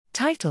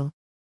Title: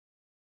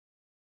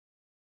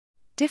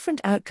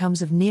 Different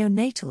outcomes of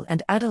neonatal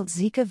and adult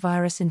Zika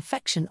virus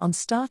infection on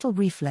startle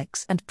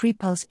reflex and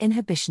prepulse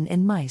inhibition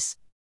in mice.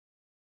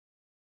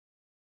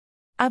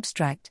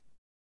 Abstract: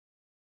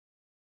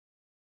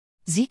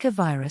 Zika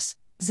virus,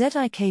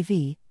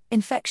 ZIKV,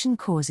 infection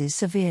causes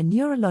severe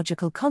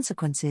neurological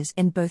consequences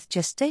in both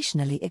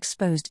gestationally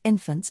exposed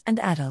infants and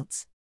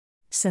adults.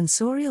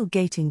 Sensorial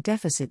gating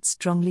deficits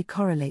strongly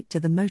correlate to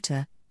the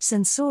motor,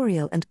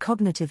 sensorial and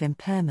cognitive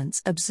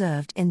impairments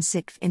observed in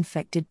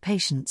Zika-infected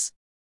patients.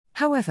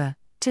 However,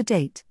 to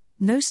date,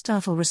 no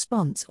startle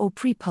response or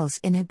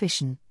prepulse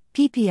inhibition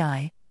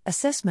 (PPI)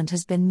 assessment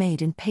has been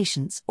made in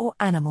patients or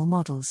animal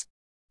models.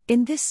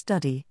 In this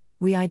study,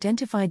 we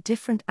identified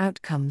different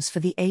outcomes for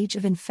the age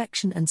of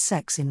infection and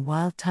sex in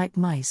wild-type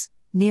mice.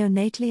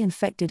 Neonatally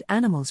infected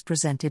animals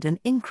presented an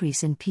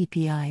increase in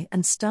PPI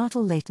and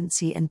startle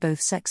latency in both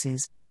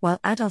sexes, while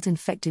adult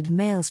infected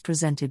males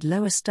presented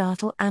lower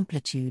startle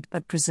amplitude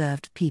but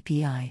preserved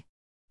PPI.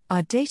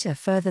 Our data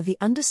further the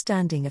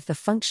understanding of the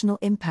functional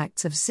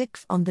impacts of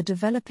Zika on the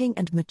developing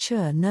and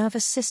mature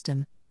nervous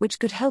system, which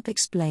could help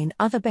explain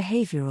other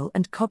behavioral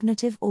and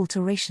cognitive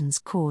alterations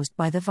caused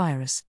by the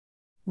virus.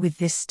 With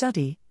this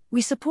study,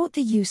 we support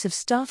the use of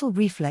startle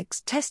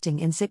reflex testing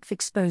in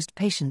Zika-exposed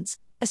patients,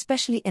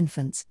 especially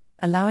infants,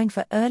 allowing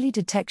for early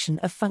detection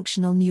of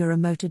functional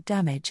neuromotor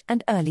damage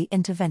and early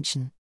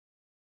intervention.